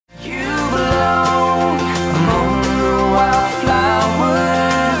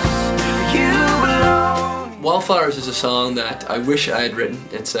Wildflowers is a song that I wish I had written.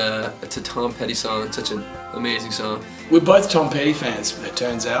 It's a Tom Petty song. It's such an amazing song. We're both Tom Petty fans, it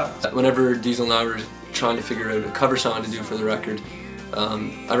turns out. Whenever Diesel and I were trying to figure out a cover song to do for the record,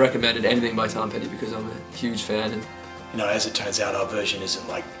 I recommended anything by Tom Petty because I'm a huge fan. And you know, as it turns out, our version isn't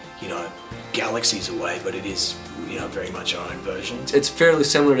like, you know, galaxies away, but it is, you know, very much our own version. It's fairly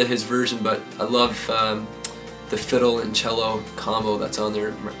similar to his version, but I love the fiddle and cello combo that's on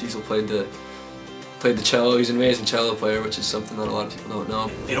there. Diesel played the cello. He's an amazing cello player, which is something that a lot of people don't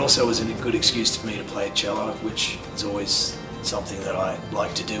know. It also was a good excuse for me to play cello, which is always something that I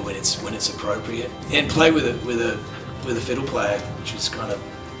like to do when it's appropriate, and play with a fiddle player, which was kind of,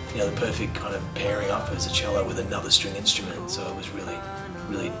 you know, the perfect kind of pairing up as a cello with another string instrument. So it was really,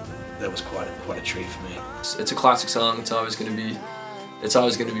 that was quite a treat for me. It's a classic song. It's always going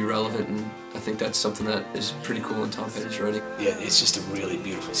to be relevant, and I think that's something that is pretty cool in Tom Petty's writing. Yeah, it's just a really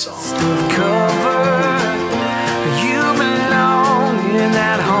beautiful song.